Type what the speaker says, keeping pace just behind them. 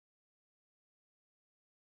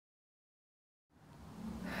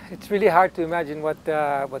It's really hard to imagine what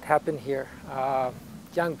happened here.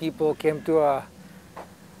 Young people came to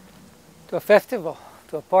a festival,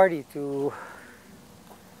 to a party, to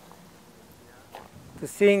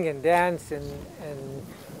sing and dance and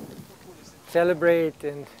celebrate,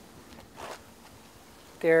 and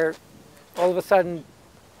there all of a sudden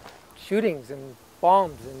shootings and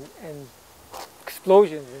bombs and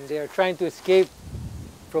explosions, and they're trying to escape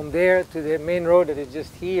from there to the main road that is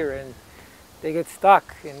just here, and they get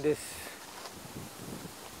stuck in this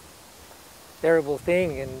terrible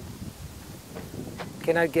thing and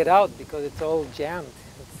cannot get out because it's all jammed.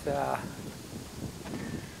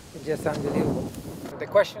 It's just unbelievable. The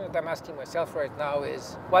question that I'm asking myself right now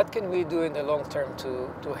is, what can we do in the long term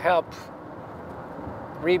to help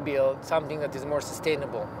rebuild something that is more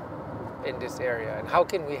sustainable in this area, and how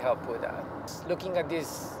can we help with that? Looking at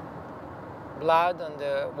this blood on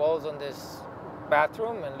the walls on this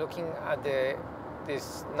bathroom and looking at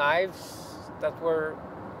these knives that were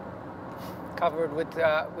covered with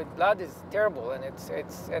blood is terrible, and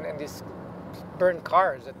and these burned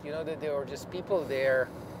cars that that there were just people there.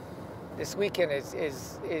 This weekend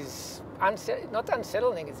is not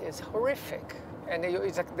unsettling. It's horrific, and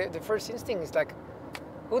it's like the first instinct is like,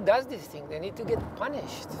 who does this thing? They need to get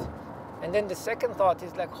punished. And then the second thought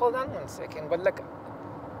is like, hold on one second, but like,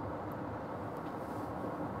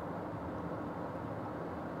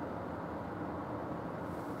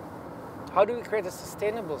 how do we create a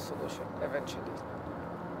sustainable solution eventually?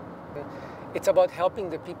 It's about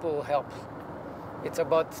helping the people who help. It's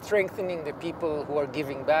about strengthening the people who are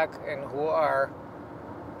giving back and who are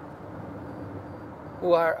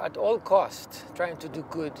at all costs trying to do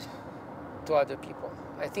good to other people.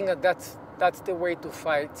 I think that's the way to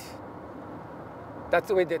fight. That's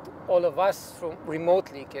the way that all of us from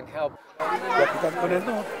remotely can help. בכיתת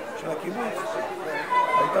כוננות של הקיבוץ,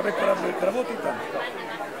 היית בקרבות איתם.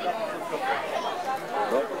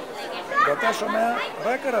 טוב, ואתה שומע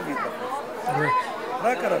רק ערבית בחוץ.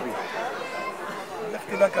 רק ערבית. לך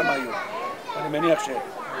תדע כמה היו. אני מניח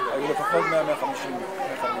שהיו לפחות 100-150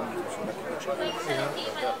 מחבלים של הקיבוץ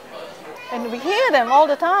שלנו. And we hear them all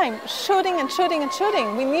the time, shooting and shooting and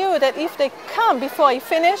shooting. We knew that if they come before I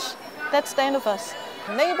finish, that's the end of us.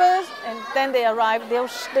 Neighbors, and then they arrived.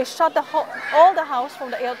 They shot all the house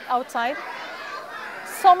from the outside.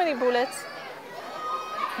 So many bullets,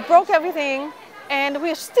 broke everything, and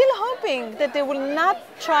we're still hoping that they will not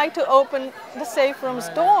try to open the safe room's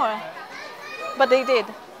door. But they did.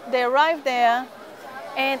 They arrived there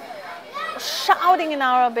and shouting in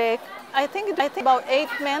Arabic. I think about 8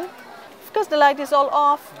 men. Because the light is all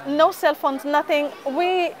off, no cell phones, nothing.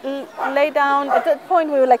 We lay down. At that point,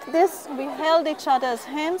 we were like this. We held each other's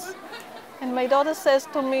hands. And my daughter says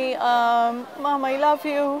to me, Mom, I love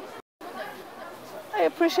you. I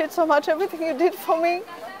appreciate so much everything you did for me.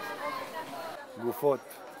 גופות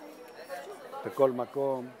בכל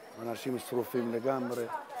מקום, אנשים שרופים לגמרי,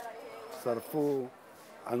 שרפו,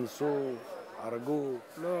 אנסו, הרגו,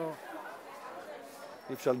 לא,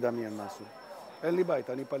 אי אפשר לדמיין משהו. אין לי בית,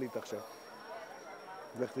 אני פליט עכשיו.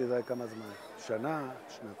 לך תדע כמה זמן. שנה,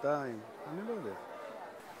 שנתיים, אני לא יודע.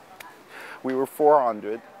 We were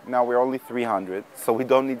 400, now we're only 300, so we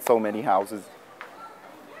don't need so many houses.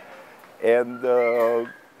 And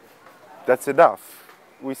that's enough.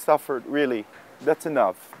 We suffered, really. That's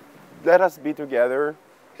enough. Let us be together,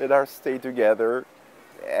 let us stay together.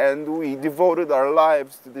 And we devoted our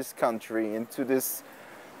lives to this country and to this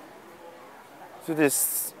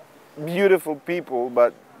beautiful people,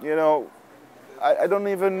 but I don't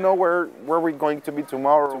even know where we're going to be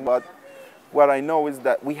tomorrow, but what I know is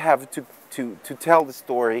that we have to tell the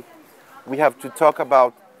story. We have to talk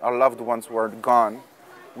about our loved ones who are gone.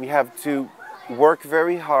 We have to work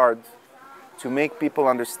very hard to make people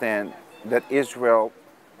understand that Israel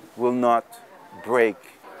will not break.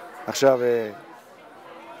 עכשיו,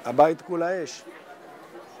 הבית כולה אש,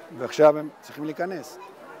 ועכשיו הם צריכים להיכנס.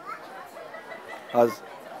 אז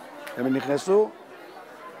הם נכנסו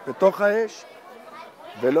בתוך האש,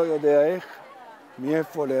 ולא יודע איך,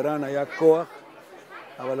 מאיפה לערן היה כוח,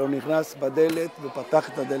 אבל הוא נכנס בדלת ופתח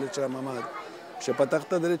את הדלת של הממ"ד. כשפתח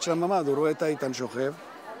את הדלת של הממ"ד, הוא רואה את איתן שוכב,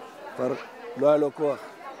 כבר לא היה לו כוח.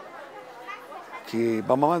 כי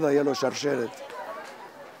בממ"ד היה לו שרשרת.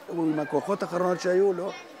 הוא עם הכוחות האחרונות שהיו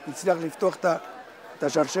לו, הצליח לפתוח את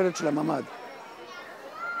השרשרת של הממ"ד,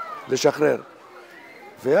 לשחרר.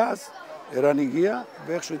 ואז ערן הגיע,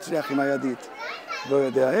 ואיכשהו הצליח עם הידית. לא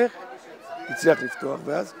יודע איך, הצליח לפתוח,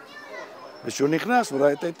 ואז, כשהוא נכנס, הוא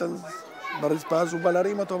ראה את איתן ברצפה, אז הוא בא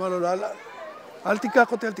להרים אותו, אמר לו, אל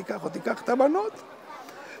תיקח אותי, אל תיקח אותי, תיקח את הבנות,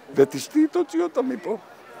 ותשתי, תוציא אותם מפה.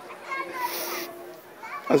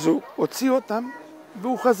 אז הוא הוציא אותם,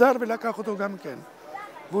 והוא חזר ולקח אותו גם כן.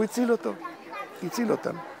 והוא הציל אותו, הציל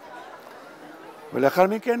אותם. ולאחר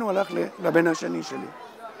מכן הוא הלך לבן השני שלי,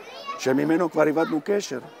 שממנו כבר איבדנו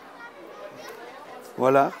קשר. הוא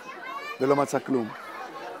הלך ולא מצא כלום.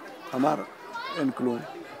 אמר, אין כלום.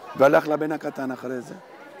 והלך לבן הקטן אחרי זה.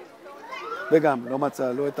 וגם לא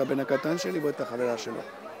מצא לא את הבן הקטן שלי ואת החברה שלו.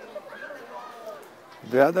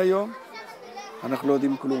 ועד היום אנחנו לא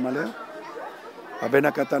יודעים כלום עליהם. הבן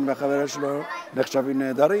הקטן והחברה שלו נחשבים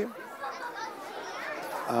נהדרים.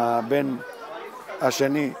 הבן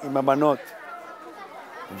השני עם הבנות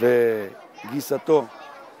וגיסתו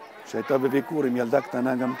שהייתה בביקור עם ילדה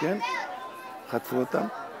קטנה גם כן, חטפו אותם,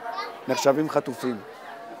 נחשבים חטופים.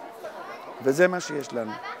 וזה מה שיש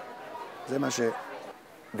לנו. זה מה ש...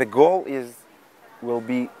 The goal will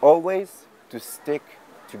be always to stick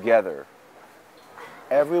together.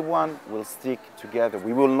 Everyone will stick together.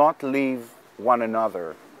 We will not leave one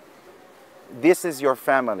another. This is your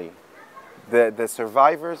family. The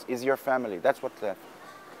survivors is your family. That's what's left.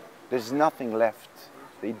 There's nothing left.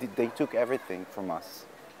 They took everything from us.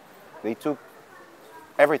 They took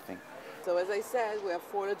everything. So as I said, we have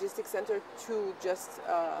 4 logistics centers to just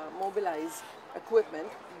mobilize equipment.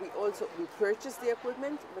 We purchase the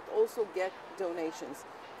equipment, but also get donations.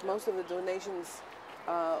 Most of the donations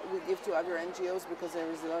we give to other NGOs because there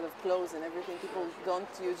is a lot of clothes and everything. People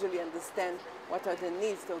don't usually understand what are the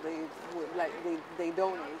needs, so they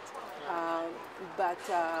donate. But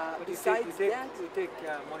besides that, we take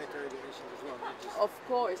monetary donations as well. of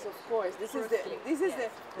course, this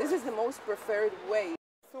is the most preferred way.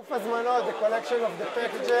 איסוף הזמנות, the collection of the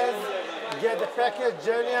packages, get the package,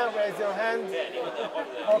 Genia, raise your hand,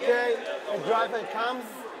 okay, a driver comes,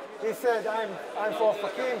 he said, I'm for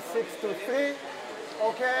Fakim, 623,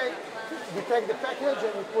 okay, we take the package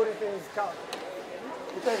and we put it in his car.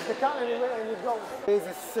 He takes the car and you go. There's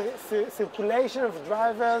a circulation of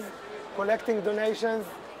drivers collecting donations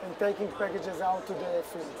and taking packages out to the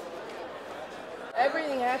field.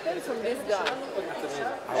 Everything happens from this guy.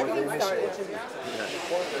 Everything started.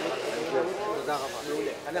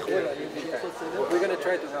 We're going to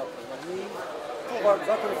try to help.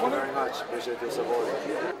 Very much. Appreciate your support.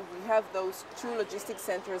 We have those 2 logistics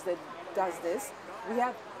centers that does this. We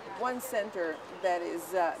have one center that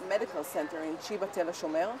is a medical center in Shiba Tel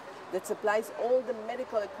HaShomer that supplies all the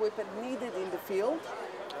medical equipment needed in the field.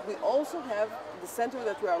 We also have the center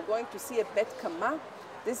that we are going to see at Bet Kama.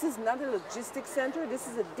 This is not a logistics center, this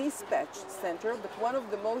is a dispatch center, but one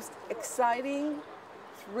of the most exciting,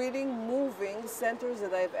 thrilling, moving centers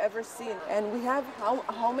that I've ever seen. And we have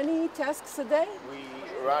how many tasks a day? We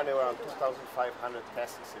run around 2,500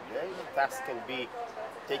 tasks a day. The task can be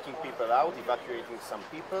taking people out, evacuating some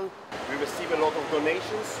people. We receive a lot of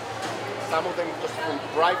donations, some of them just from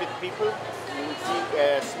private people. You will see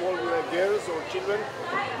small girls or children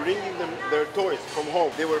bringing them their toys from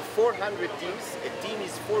home. There were 400 teams. A team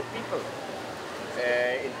is 4 people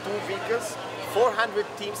in 2 vehicles. 400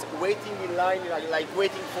 teams waiting in line, like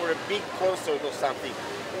waiting for a big concert or something.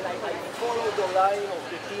 I follow the line of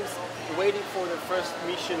the teams waiting for the first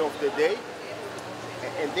mission of the day,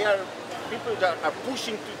 and they are people that are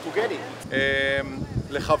pushing to get it.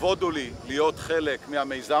 לכבוד הוא לי להיות חלק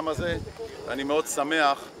מהמיזם הזה. אני מאוד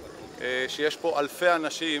שמח שיש פה אלפי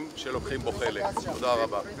אנשים שלוקחים בו חלק. תודה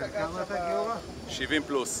רבה. כמה אתה גיורא? 70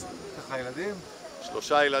 פלוס. ככה ילדים?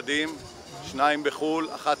 3 ילדים, 2 בחול,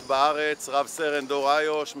 1 בארץ, רב סרן דור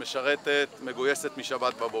איוש, משרתת, מגויסת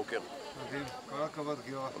משבת בבוקר. מדהים, כל הכבוד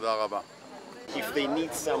גיורא. תודה רבה. If they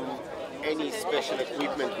need any special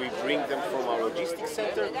equipment, we bring them from our logistics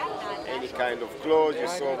center. Any kind of clothes, you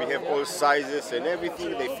saw we have all sizes and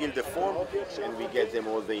everything. They fill the form and we get them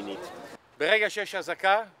all they need. ברגע שיש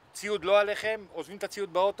אזעקה, ציוד לא עליכם, עוזבים את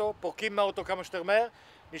הציוד באוטו, פורקים מהאוטו כמה שיותר מהר,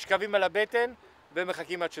 נשכבים על הבטן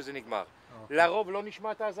ומחכים עד שזה נגמר. לרוב לא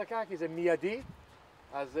נשמע את האזעקה כי זה מיידי,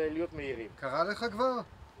 אז להיות מהירים. קרה לך כבר?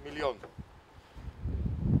 מיליון.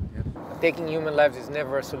 Taking human lives is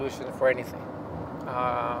never a solution for anything.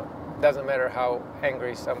 Doesn't matter how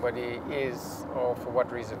angry somebody is or for what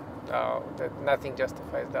reason. That nothing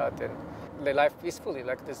justifies that. And they live peacefully,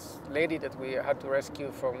 like this lady that we had to rescue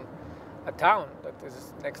from a town that is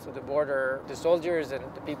next to the border. The soldiers and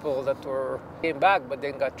the people that were came back but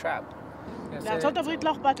then got trapped. לארצות הברית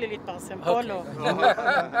לא אכפת לי להתפרסם, פה לא.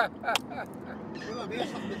 מי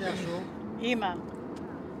יש לך בדרך שוב? אמא.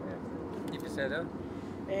 היא בסדר?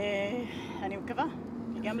 אני מקווה,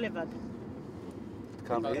 היא גם לבד.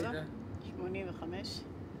 כמה? 85.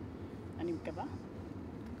 אני מקווה.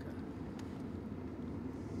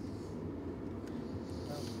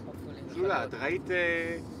 זולה, את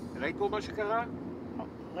ראית פה מה שקרה?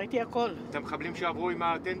 ראיתי הכל. את המחבלים שעברו עם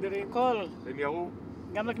הטנדרים? הכל. והם ירו?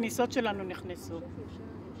 גם לכניסות שלנו נכנסו.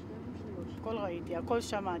 הכל ראיתי, הכל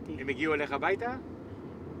שמעתי. הם הגיעו אליך הביתה?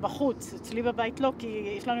 בחוץ, אצלי בבית לא,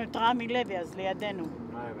 כי יש לנו את רמי לוי, אז לידינו.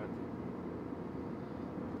 מה הבנתי?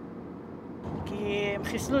 כי הם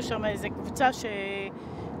חיסלו שם איזו קבוצה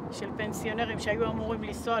של פנסיונרים שהיו אמורים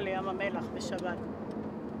לנסוע לים המלח בשבת.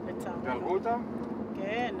 לצערנו. והרגו אותם?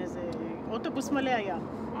 כן, איזה אוטובוס מלא היה.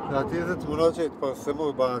 לדעתי זה תמונות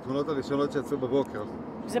שהתפרסמו בתמונות הראשונות שיצאו בבוקר.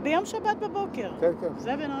 זה ביום שבת בבוקר. כן, כן.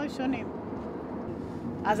 זה בין הראשונים.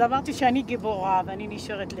 אז אמרתי שאני גיבורה ואני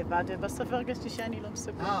נשארת לבד, ובסוף הרגשתי שאני לא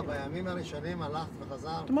מסוגלת. בימים הראשונים הלכת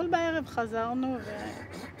וחזרת? אתמול בערב חזרנו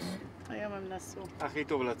והיום הם נסעו. הכי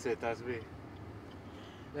טוב לצאת, תעזבי.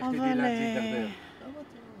 לך אבל... תדעי לאן זה יידרדר.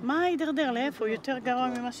 מה יידרדר? לאיפה? יותר גרוע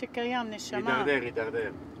ממה שקיים, נשמה.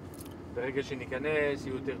 יידרדר. ברגע שניכנס,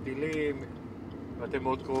 יהיו יותר טילים, ואתם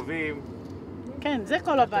מאוד קרובים. כן, זה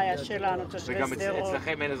כל הבעיה שלנו, תושבי וגם שדרות.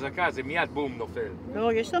 אצלכם אין אזעקה, זה מיד בום נופל.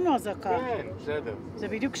 לא, יש לנו אזעקה. כן, בסדר. זה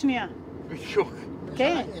בדיוק שנייה. בדיוק.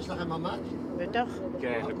 כן. יש לכם ממ"ד? בטח.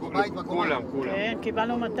 כן, כולם. כן,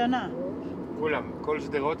 קיבלנו מתנה. כולם, כל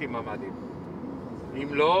שדרות עם ממ"דים. אם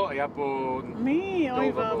לא, היה פה... מי?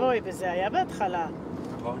 אוי ואבוי, וזה היה בהתחלה.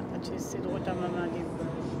 נכון. עד שסידרו את הממ"דים.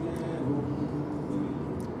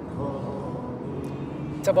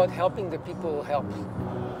 It's about helping the people who help.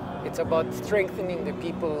 It's about strengthening the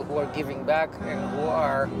people who are giving back and who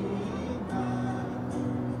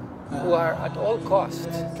are at all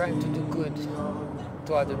costs trying to do good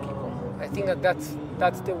to other people. I think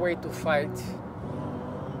that's the way to fight.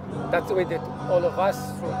 That's the way that all of us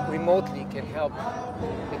remotely can help,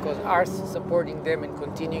 because us supporting them and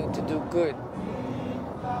continuing to do good,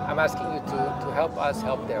 I'm asking you to help us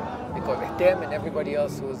help them, because them and everybody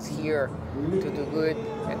else who's here to do good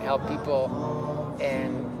and help people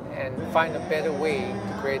and find a better way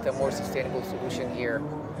to create a more sustainable solution here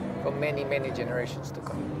for many, many generations to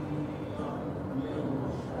come.